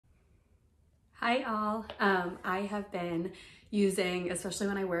Hi all. I have been using, especially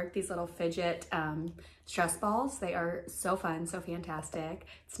when I work, these little Fidget stress balls. They are so fun, so fantastic.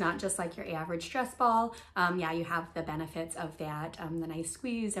 It's not just like your average stress ball. Yeah, you have the benefits of that, the nice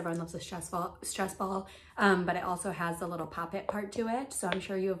squeeze. Everyone loves a stress ball, but it also has the little pop-it part to it. So I'm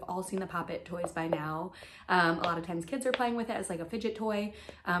sure you have all seen the pop-it toys by now. A lot of times kids are playing with it as like a fidget toy,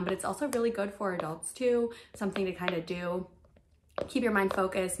 but it's also really good for adults too. Something to kind of do. Keep your mind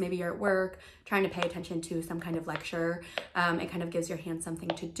focused. Maybe you're at work trying to pay attention to some kind of lecture. It kind of gives your hands something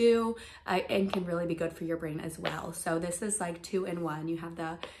to do and can really be good for your brain as well. So this is like 2-in-1. You have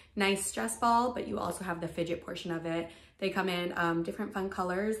the nice stress ball, but you also have the fidget portion of it. They come in different fun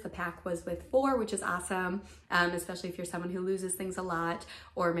colors. The pack was with 4, which is awesome, especially if you're someone who loses things a lot,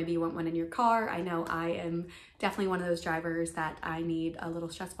 or maybe you want one in your car. I know I am definitely one of those drivers that I need a little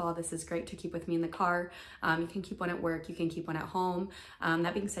stress ball. This is great to keep with me in the car. You can keep one at work, you can keep one at home.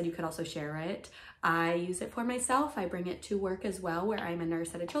 That being said, you could also share it. I use it for myself. I bring it to work as well, where I'm a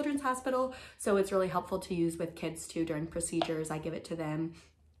nurse at a children's hospital. So it's really helpful to use with kids too during procedures. I give it to them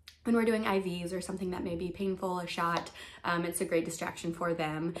when we're doing IVs or something that may be painful, a shot. It's a great distraction for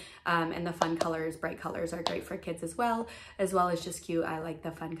them. And the fun colors, bright colors are great for kids as well as just cute. I like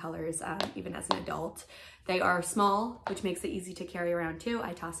the fun colors even as an adult. They are small, which makes it easy to carry around too.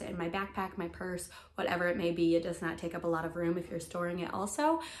 I toss it in my backpack, my purse, whatever it may be. It does not take up a lot of room if you're storing it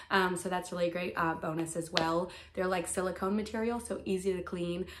also. So that's really a great bonus as well. They're like silicone material, so easy to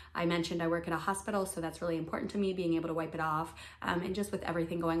clean. I mentioned I work at a hospital, so that's really important to me, being able to wipe it off. And just with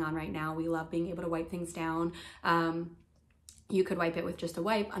everything going on right now, we love being able to wipe things down. You could wipe it with just a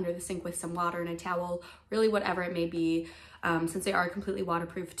wipe under the sink with some water and a towel, really whatever it may be. Since they are completely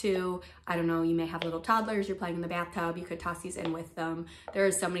waterproof too, I don't know, you may have little toddlers, you're playing in the bathtub, you could toss these in with them. There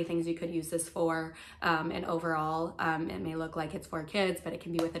are so many things you could use this for, and overall, it may look like it's for kids, but it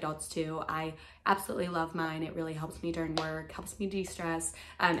can be with adults too. I absolutely love mine. It really helps me during work, helps me de-stress,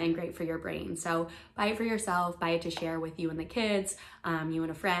 and great for your brain. So buy it for yourself, buy it to share with you and the kids, you and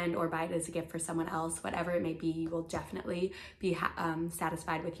a friend, or buy it as a gift for someone else. Whatever it may be, you will definitely be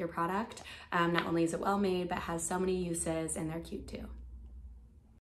satisfied with your product. Not only is it well made, but has so many uses, and they're cute too.